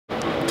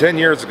10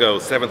 years ago,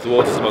 7th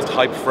was the most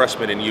hyped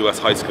freshman in US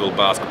high school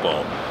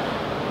basketball.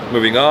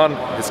 Moving on,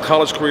 his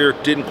college career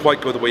didn't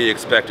quite go the way he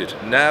expected.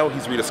 Now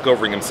he's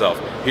rediscovering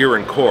himself here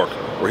in Cork,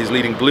 where he's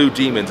leading Blue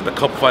Demons in the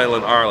Cup final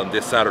in Ireland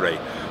this Saturday.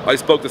 I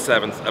spoke to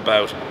 7th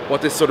about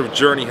what this sort of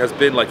journey has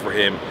been like for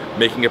him,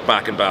 making it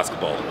back in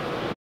basketball.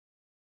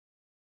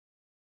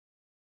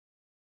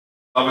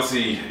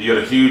 Obviously, you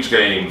had a huge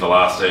game the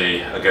last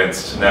day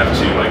against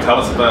Neptune. Tell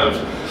us about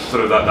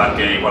sort of that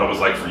game, what it was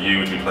like for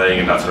you to be playing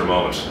in that sort of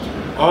moment.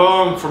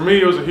 For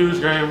me, it was a huge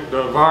game.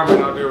 The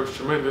environment out there was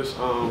tremendous.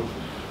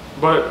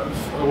 But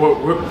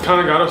what kind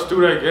of got us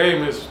through that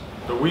game is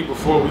the week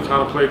before we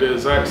kind of played the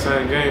exact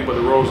same game, but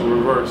the roles were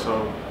reversed.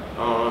 So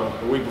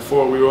the week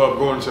before we were up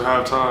going to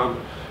halftime,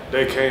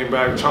 they came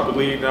back, chopped the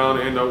lead down,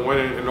 and ended up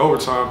winning in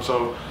overtime.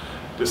 So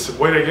the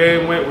way the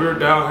game went, we were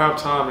down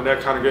halftime, and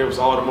that kind of gave us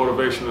all the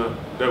motivation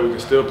that we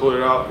could still pull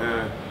it out.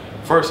 And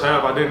first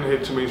half, I didn't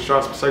hit too many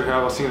shots. But second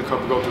half, I seen a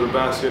couple go through the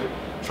basket.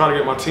 Try to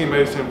get my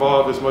teammates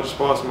involved as much as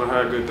possible.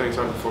 I had good things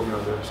happen for me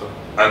out there. So.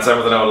 And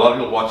 7th, I know a lot of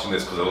people watching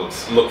this, because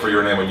I'll look for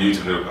your name on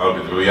YouTube, I'll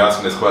be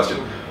asking this question.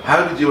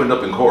 How did you end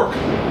up in Cork?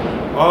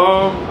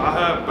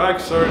 I had back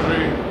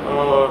surgery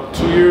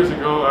 2 years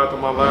ago after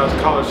my last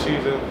college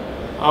season.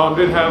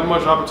 Didn't have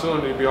much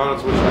opportunity, to be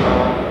honest with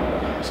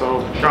you. So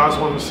guys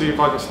wanted to see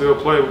if I could still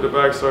play with the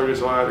back surgery,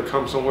 so I had to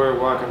come somewhere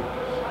where I can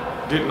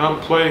get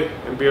and play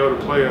and be able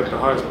to play at the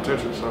highest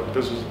potential. So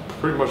this was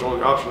pretty much the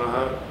only option I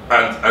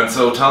had. And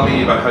so tell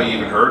me about how you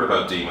even heard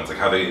about Demons,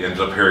 how they ended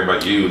up hearing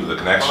about you, the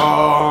connection.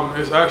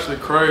 It's actually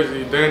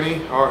crazy.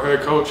 Danny, our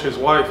head coach, his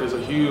wife is a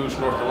huge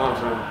North Carolina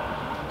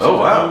fan. Oh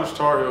wow! A huge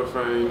Tar Heel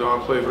fan. You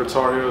know, I played for the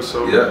Tar Heels,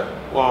 so yeah.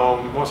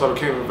 Once I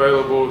became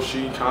available,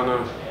 she kind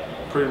of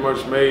pretty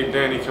much made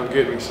Danny come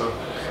get me. So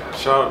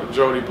shout out to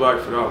Jody Black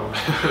for that one.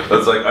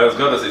 That's I was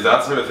gonna say,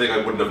 that sort of thing I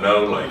wouldn't have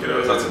known.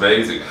 That's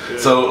amazing. Yeah.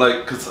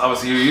 So because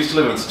obviously you used to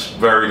live in such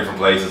very different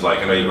places.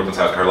 I know you grew up in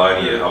South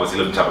Carolina. You obviously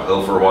lived in Chapel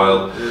Hill for a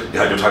while. Yeah. You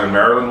had your time in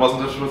Maryland,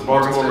 wasn't it? With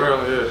Baltimore,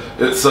 Maryland.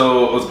 Yeah.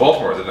 So it was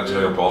Baltimore. I didn't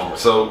actually know Baltimore.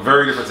 So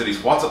very different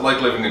cities. What's it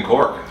like living in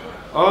Cork?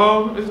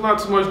 It's not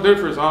too much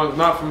difference.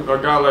 Not from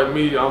a guy like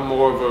me. I'm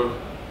more of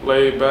a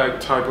laid-back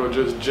type of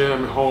just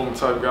gym home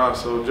type guy.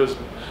 So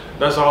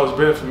that's always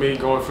been for me,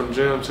 going from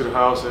gym to the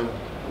house and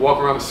walk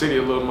around the city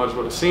a little much.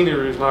 But the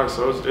scenery is nice,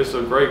 so it's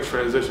a great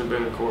transition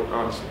being in Cork,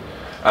 honestly.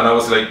 And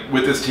obviously,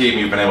 with this team,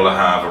 you've been able to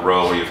have a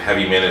role where you have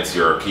heavy minutes,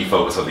 you're a key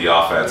focus of the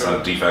offense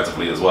and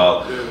defensively as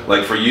well.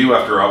 Yeah. For you,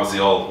 after obviously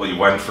all what you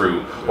went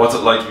through, what's it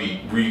like to be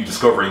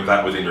rediscovering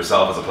that within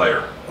yourself as a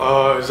player?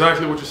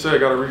 Exactly what you said.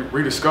 Got to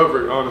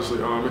rediscover it. Honestly,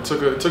 it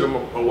took them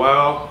a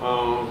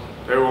while.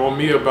 They were on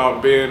me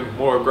about being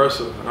more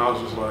aggressive, and I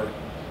was just like,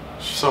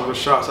 some of the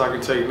shots I can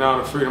take now,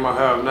 the freedom I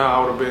have now, I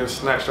would have been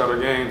snatched out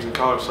of games in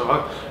college.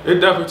 So it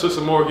definitely took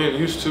some more getting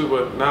used to,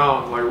 but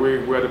now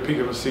we're at the peak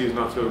of the season,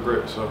 I feel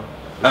great. So.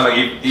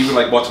 And even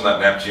watching that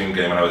Neptune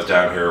game when I was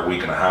down here a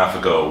week and a half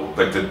ago,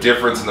 the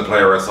difference in the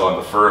player I saw in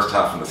the first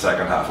half and the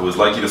second half, it was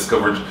like you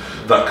discovered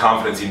that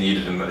confidence you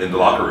needed in the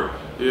locker room.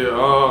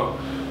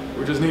 Yeah,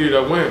 we just needed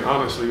a win,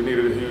 honestly. We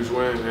needed a huge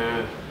win,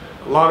 and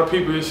a lot of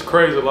people, it's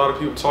crazy, a lot of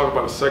people talk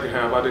about the second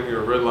half. I didn't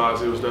even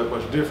realize it was that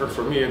much different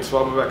for me until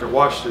I went back and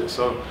watched it.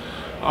 So,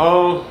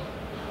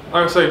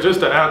 like I say, just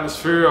the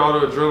atmosphere, all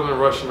the adrenaline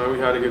rushing, man, we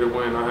had to get a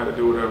win. I had to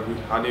do whatever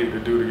I needed to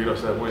do to get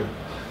us that win.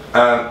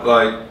 And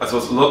I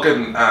suppose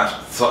looking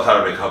at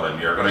Saturday coming,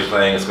 you're going to be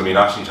playing, it's going to be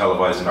nationally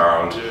televised in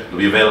Ireland. Yeah. It'll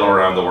be available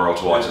around the world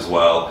to watch as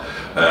well.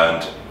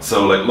 And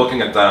so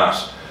looking at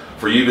that,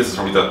 for you this is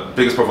probably the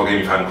biggest profile game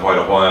you've had in quite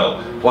a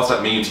while. What's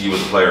that mean to you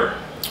as a player?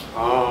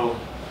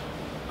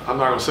 I'm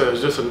not going to say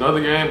it's just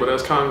another game, but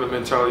that's kind of the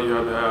mentality you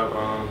have to have.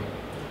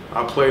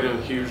 I played in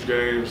huge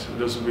games.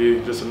 This will be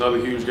just another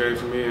huge game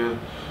for me. And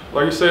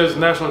like you said, it's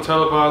national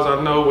televised.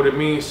 I know what it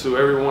means to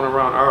everyone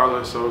around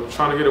Ireland. So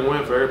trying to get a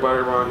win for everybody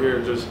around here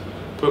and just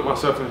put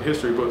myself in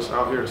history books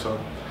out here. So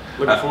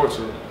looking forward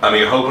to it. And are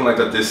you hoping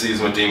that this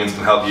season with Demons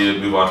can help you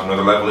move on to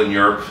another level in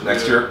Europe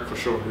next year? For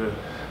sure, yeah.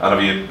 And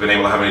have you been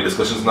able to have any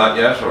discussions on that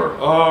yet, or?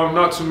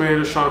 Not too many.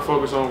 Just trying to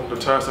focus on the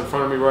task in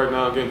front of me right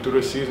now, getting through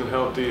this season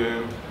healthy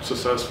and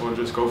successful, and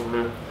just go from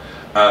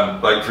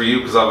there. For you,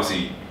 because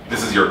obviously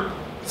this is your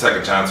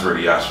second chance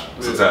really at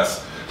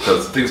success,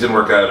 because things didn't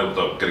work out.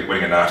 Although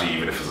winning a natty,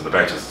 even if it's on the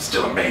bench, is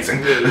still amazing.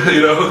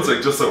 You know,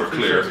 it's just so we're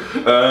clear.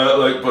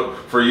 But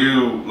for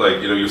you,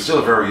 you're still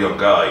a very young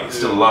guy.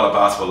 Still a lot of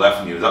basketball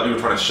left in you. Is that what you were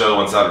trying to show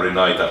on Saturday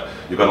night, that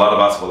you've got a lot of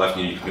basketball left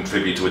in you? You can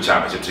contribute to a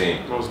championship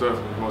team. Most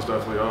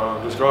definitely.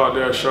 Just go out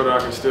there and show that I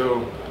can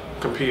still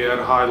compete at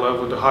a high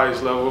level, the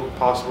highest level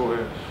possible.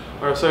 And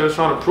like I said, just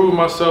trying to prove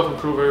myself and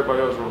prove everybody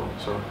else wrong.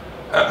 So.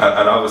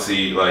 And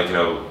obviously,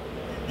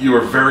 you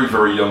were very,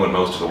 very young when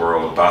most of the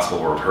world,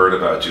 basketball world, heard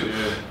about you.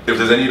 Yeah. If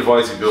there's any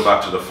advice you go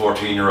back to the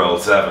 14-year-old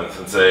 7th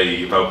and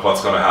say about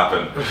what's going to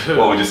happen,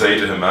 what would you say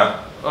to him,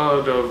 man?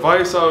 The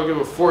advice I would give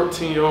a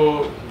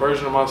 14-year-old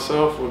version of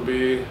myself would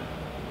be,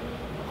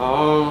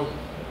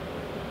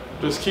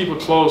 just keep a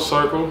closed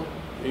circle.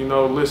 You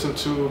know, listen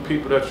to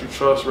people that you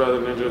trust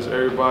rather than just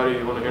everybody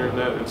on the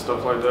internet and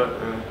stuff like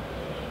that. And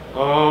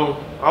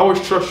I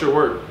always trust your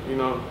work. You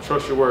know,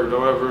 trust your work.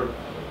 Don't ever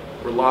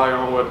rely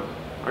on what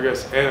I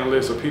guess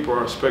analysts or people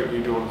are expecting you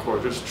to do on the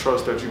court. Just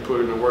trust that you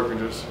put in the work and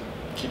just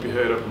keep your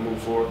head up and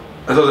move forward.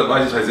 I thought that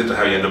might ties into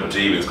how you end up at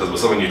TV, because it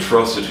was someone you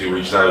trusted who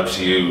reached out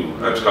to you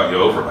and got you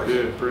over. Like.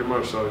 Yeah, pretty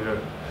much so. Yeah.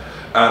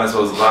 And I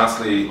suppose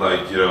lastly,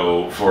 like, you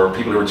know, for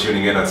people who are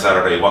tuning in on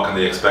Saturday, what can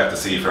they expect to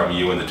see from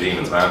you and the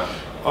Demons, man?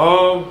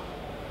 A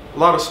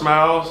lot of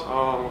smiles.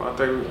 I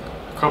think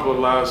a couple of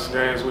last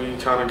games we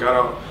kind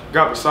of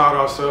got beside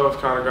ourselves,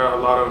 kind of got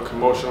a lot of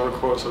commotion on the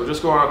court. So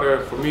just going out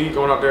there, for me,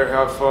 going out there,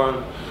 have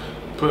fun,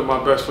 putting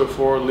my best foot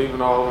forward,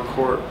 leaving all on the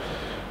court,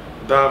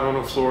 diving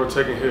on the floor,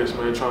 taking hits,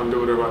 man, trying to do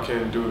whatever I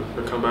can do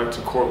to come back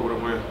to court with a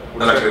win.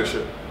 With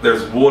actually,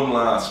 there's one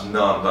last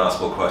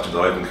non-basketball question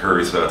that I've been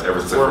curious about ever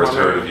since I first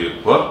heard of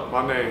you. What?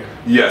 My name.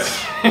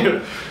 Yes.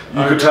 You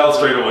could tell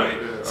straight away.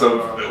 Yeah. So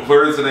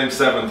where does the name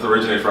Seventh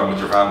originate from with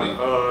your family?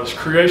 It's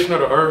creation of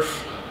the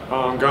earth.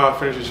 God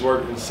finished his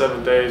work in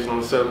 7 days, and on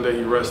the 7th day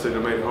he rested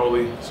and made it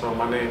holy. So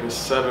my name is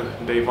Seventh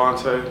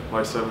Devontae,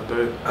 like 7th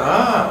day.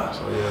 Ah.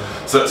 So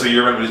yeah. So you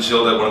remember the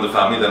child that one of the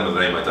family then with a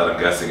name like that, I'm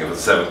guessing, if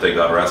it's 7th day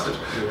God rested.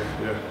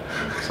 Yeah.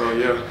 So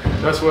yeah,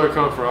 that's where it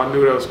comes from. I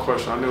knew that was a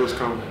question. I knew it was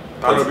coming.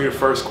 I thought it would be the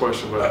first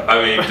question, but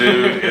I mean,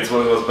 dude, it's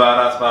one of the most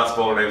badass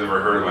basketball names I've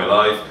ever heard in my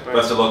life. Thanks.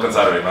 Best of luck on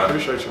Saturday, man.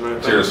 Appreciate you,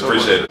 man. Cheers,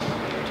 appreciate it.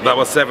 That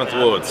was Seventh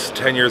Woods,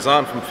 10 years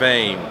on from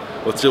fame,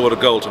 but still with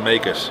a goal to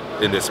make it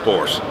in this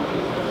sport.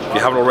 If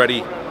you haven't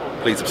already,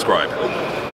 please subscribe.